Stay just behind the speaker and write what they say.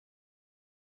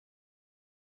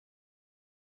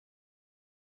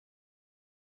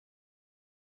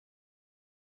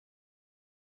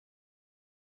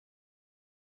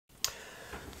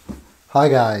Hi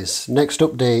guys, next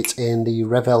update in the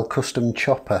Revell custom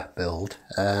chopper build,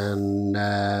 and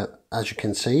as you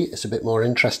can see it's a bit more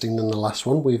interesting than the last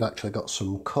one. We've actually got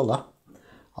some colour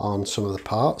on some of the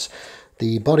parts.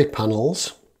 The body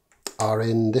panels are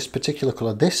in this particular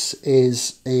colour. This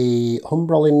is a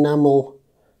Humbrol enamel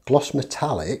gloss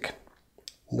metallic,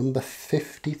 number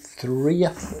 53 I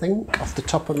think, off the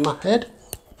top of my head.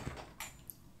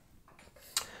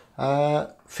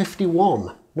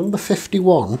 51, number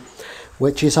 51,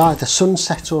 which is either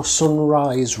sunset or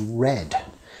sunrise red,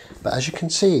 but as you can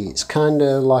see it's kind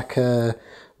of like a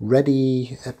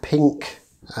reddy, a pink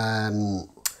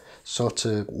sort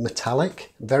of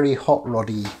metallic, very hot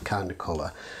roddy kind of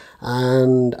colour.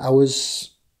 And I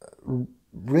was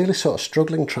really sort of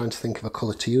struggling trying to think of a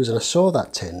colour to use, and I saw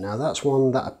that tin. Now that's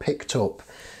one that I picked up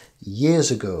years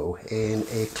ago in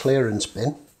a clearance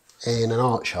bin in an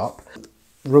art shop.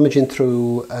 Rummaging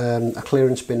through a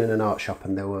clearance bin in an art shop,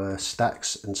 and there were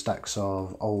stacks and stacks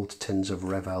of old tins of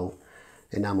Revell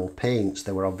enamel paints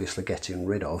they were obviously getting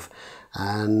rid of,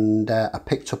 and I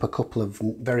picked up a couple of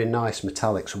very nice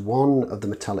metallics. One of the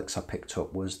metallics I picked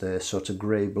up was the sort of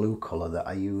grey blue colour that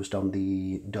I used on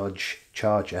the Dodge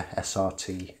Charger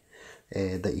SRT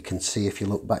that you can see if you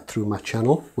look back through my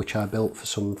channel, which I built for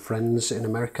some friends in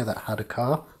America that had a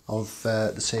car of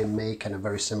the same make and a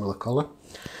very similar colour.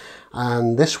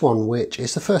 And this one, which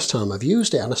is the first time I've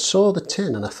used it, and I saw the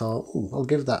tin and I thought, I'll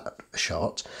give that a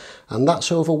shot. And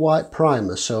that's over white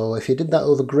primer, so if you did that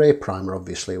over grey primer,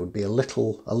 obviously it would be a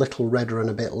little redder and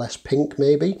a bit less pink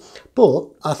maybe,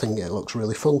 but I think it looks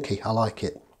really funky. I like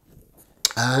it.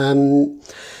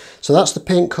 So that's the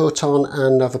paint coat on,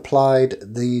 and I've applied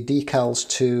the decals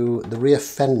to the rear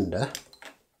fender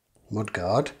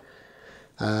mudguard,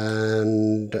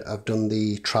 and I've done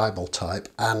the tribal type,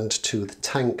 and to the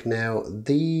tank. Now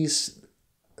these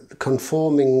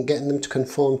getting them to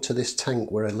conform to this tank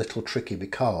were a little tricky,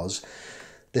 because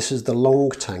this is the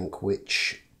long tank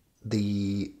which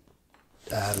the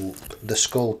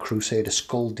Crusader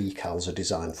skull decals are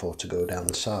designed for, to go down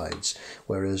the sides,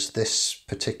 whereas this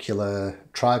particular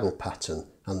tribal pattern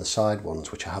and the side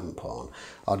ones, which I haven't put on,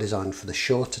 are designed for the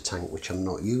shorter tank, which I'm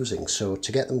not using. So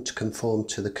to get them to conform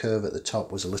to the curve at the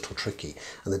top was a little tricky,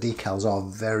 and the decals are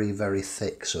very, very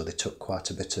thick, so they took quite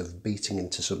a bit of beating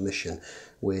into submission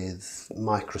with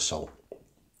microsol.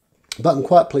 But I'm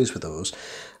quite pleased with those.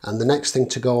 And the next thing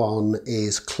to go on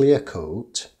is clear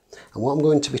coat. And what I'm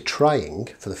going to be trying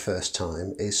for the first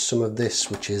time is some of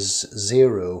this, which is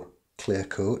zero clear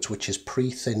coat, which is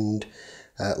pre-thinned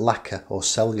lacquer or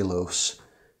cellulose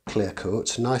clear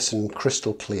coat, nice and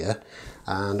crystal clear.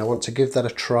 And I want to give that a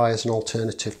try as an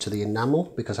alternative to the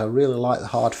enamel, because I really like the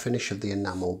hard finish of the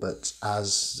enamel, but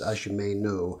as you may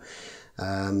know,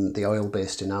 the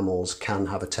oil-based enamels can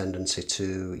have a tendency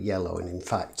to yellow, and in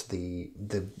fact the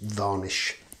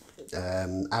varnish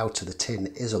out of the tin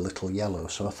is a little yellow.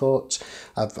 So I thought,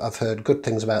 I've heard good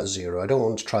things about zero. I don't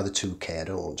want to try the 2K, I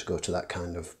don't want to go to that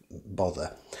kind of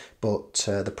bother, but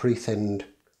the pre-thinned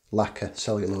lacquer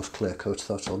cellulose clear coat, I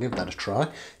thought I'll give that a try.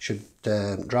 Should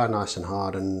dry nice and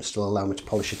hard and still allow me to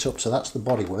polish it up. So that's the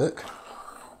bodywork.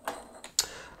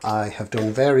 I have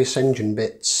done various engine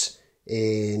bits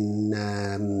in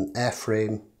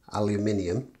airframe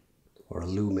aluminium or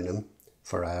aluminum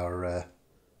for our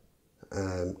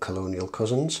colonial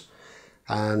cousins,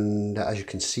 and as you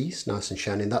can see it's nice and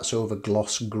shiny. That's over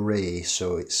gloss grey,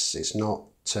 so it's not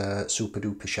super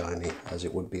duper shiny as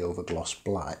it would be over gloss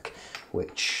black,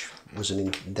 which was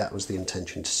that was the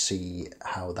intention, to see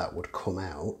how that would come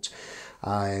out.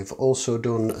 I've also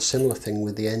done a similar thing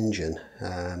with the engine,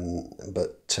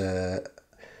 but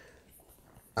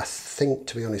I think,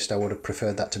 to be honest, I would have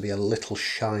preferred that to be a little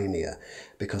shinier,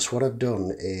 because what I've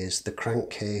done is the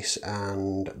crankcase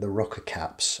and the rocker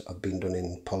caps have been done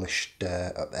in polished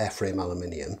airframe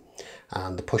aluminium,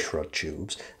 and the pushrod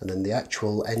tubes, and then the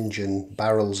actual engine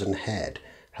barrels and head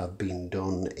have been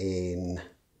done in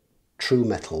True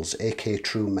Metals, AK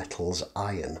True Metals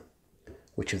iron,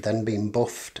 which have then been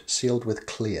buffed, sealed with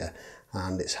clear,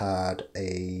 and it's had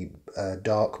a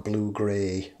dark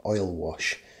blue-grey oil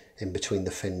wash in between the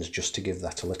fins, just to give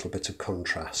that a little bit of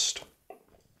contrast.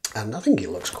 And I think it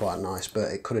looks quite nice,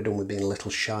 but it could have done with being a little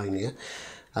shinier.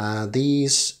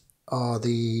 These are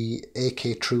the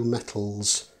AK True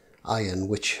Metals iron,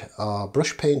 which are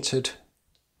brush painted,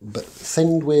 but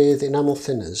thinned with enamel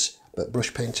thinners, but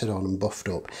brush painted on and buffed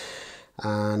up.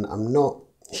 And I'm not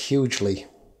hugely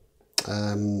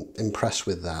impressed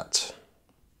with that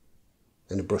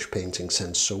in a brush painting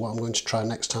sense. So what I'm going to try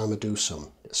next time I do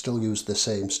some, still use the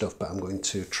same stuff, but I'm going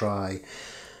to try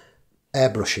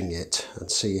airbrushing it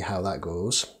and see how that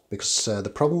goes. because the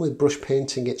problem with brush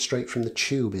painting it straight from the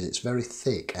tube is it's very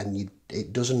thick and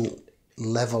it doesn't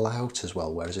level out as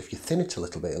well, whereas if you thin it a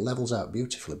little bit it levels out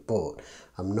beautifully. But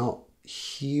I'm not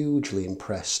hugely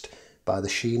impressed by the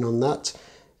sheen on that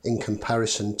in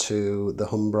comparison to the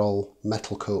Humbrol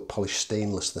metal coat polished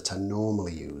stainless that I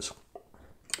normally use.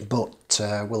 But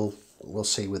we'll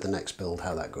see with the next build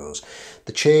how that goes.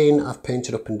 The chain I've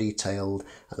painted up and detailed,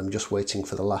 and I'm just waiting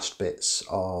for the last bits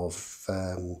of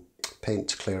paint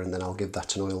to clear, and then I'll give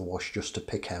that an oil wash just to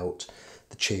pick out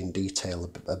the chain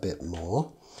detail a bit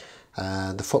more.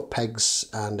 The foot pegs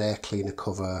and air cleaner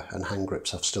cover and hand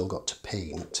grips I've still got to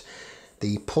paint.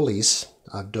 The pulleys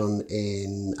I've done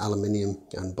in aluminium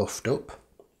and buffed up,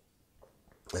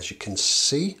 as you can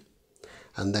see.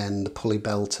 And then the pulley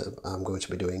belt I'm going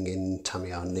to be doing in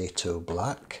Tamiya NATO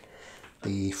black.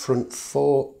 The front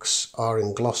forks are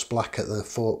in gloss black at the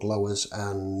fork lowers,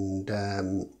 and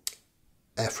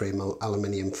airframe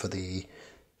aluminium for the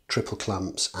triple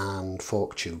clamps and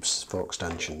fork tubes, fork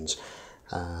stanchions.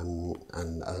 And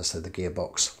as I said, the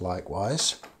gearbox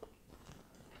likewise.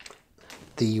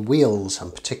 The wheels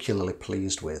I'm particularly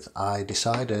pleased with. I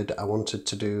decided I knew I wanted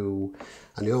to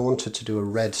do a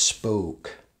red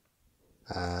spoke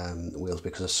wheels,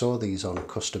 because I saw these on a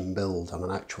custom build, on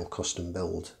an actual custom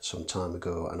build some time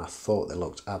ago, and I thought they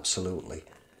looked absolutely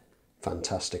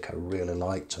fantastic. I really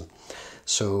liked them.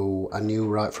 So I knew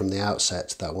right from the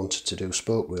outset that I wanted to do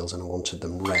spoke wheels, and I wanted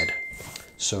them red.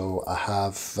 So I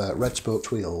have red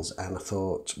spoked wheels, and I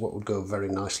thought what would go very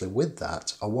nicely with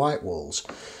that are white walls.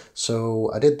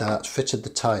 So I did that, fitted the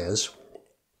tyres,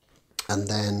 and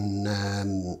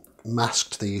then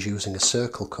masked these using a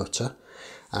circle cutter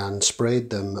and sprayed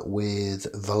them with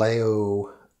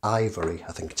Vallejo Ivory,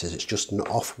 I think it is. It's just an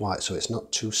off-white, so it's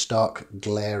not too stark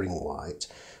glaring white,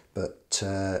 but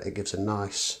it gives a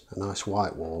nice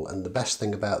white wall. And the best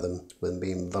thing about them, with them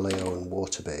being Vallejo and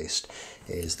water-based,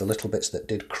 is the little bits that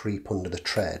did creep under the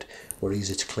tread were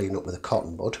easy to clean up with a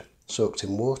cotton bud soaked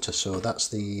in water. So that's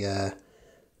the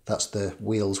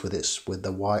wheels with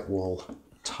the white wall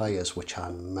tyres, which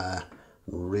I'm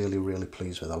really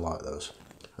pleased with. I like those.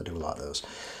 I do like those.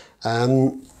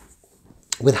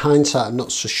 With hindsight, I'm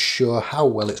not so sure how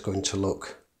well it's going to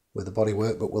look with the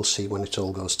bodywork, but we'll see when it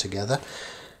all goes together.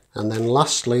 And then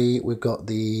lastly, we've got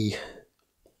the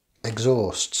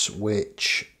exhausts,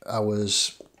 which I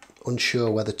was unsure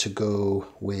whether to go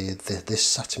with this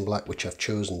satin black, which I've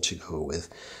chosen to go with,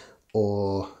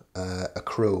 or a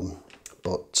chrome.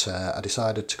 But I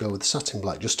decided to go with the satin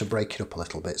black just to break it up a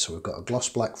little bit. So we've got a gloss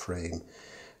black frame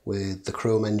with the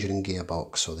chrome engine and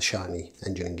gearbox, or the shiny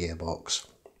engine and gearbox,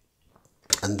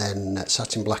 and then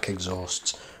satin black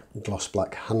exhausts, gloss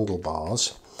black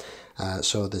handlebars.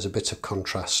 So there's a bit of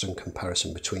contrast and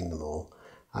comparison between them all.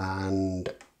 And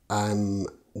I'm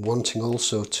wanting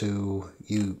also to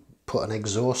put an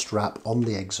exhaust wrap on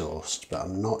the exhaust, but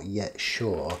I'm not yet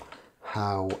sure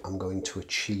how I'm going to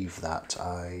achieve that.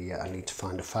 I need to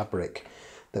find a fabric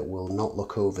that will not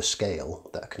look over scale,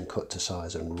 that I can cut to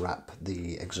size and wrap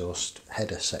the exhaust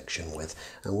header section with,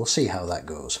 and we'll see how that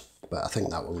goes. But I think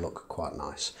that will look quite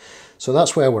nice. So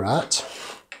that's where we're at.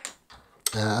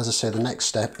 As I say, the next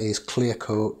step is clear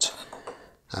coat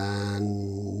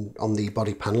and on the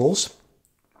body panels.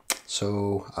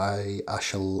 So I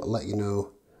shall let you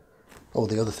know. Oh,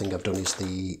 the other thing I've done is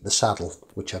the saddle,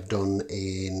 which I've done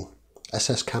in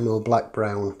SS Camo Black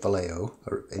Brown Vallejo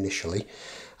initially,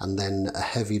 and then a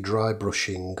heavy dry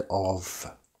brushing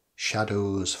of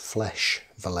Shadows Flesh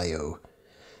Vallejo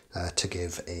to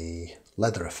give a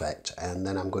leather effect. And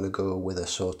then I'm going to go with a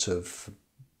sort of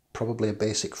probably a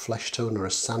basic flesh tone or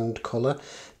a sand colour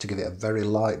to give it a very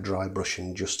light dry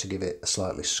brushing, just to give it a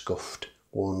slightly scuffed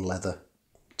worn leather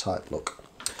type look.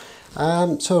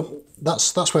 So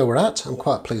that's where we're at. I'm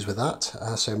quite pleased with that.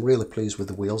 So I'm really pleased with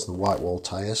the wheels, the white wall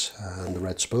tyres and the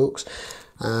red spokes.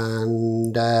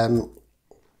 And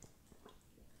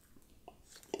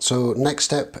so next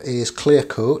step is clear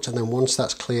coat, and then once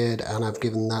that's cleared and I've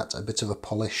given that a bit of a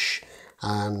polish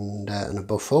and a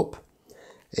buff up,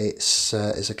 it's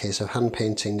a case of hand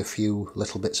painting a few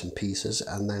little bits and pieces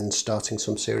and then starting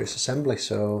some serious assembly.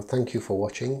 So thank you for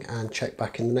watching, and check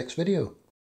back in the next video.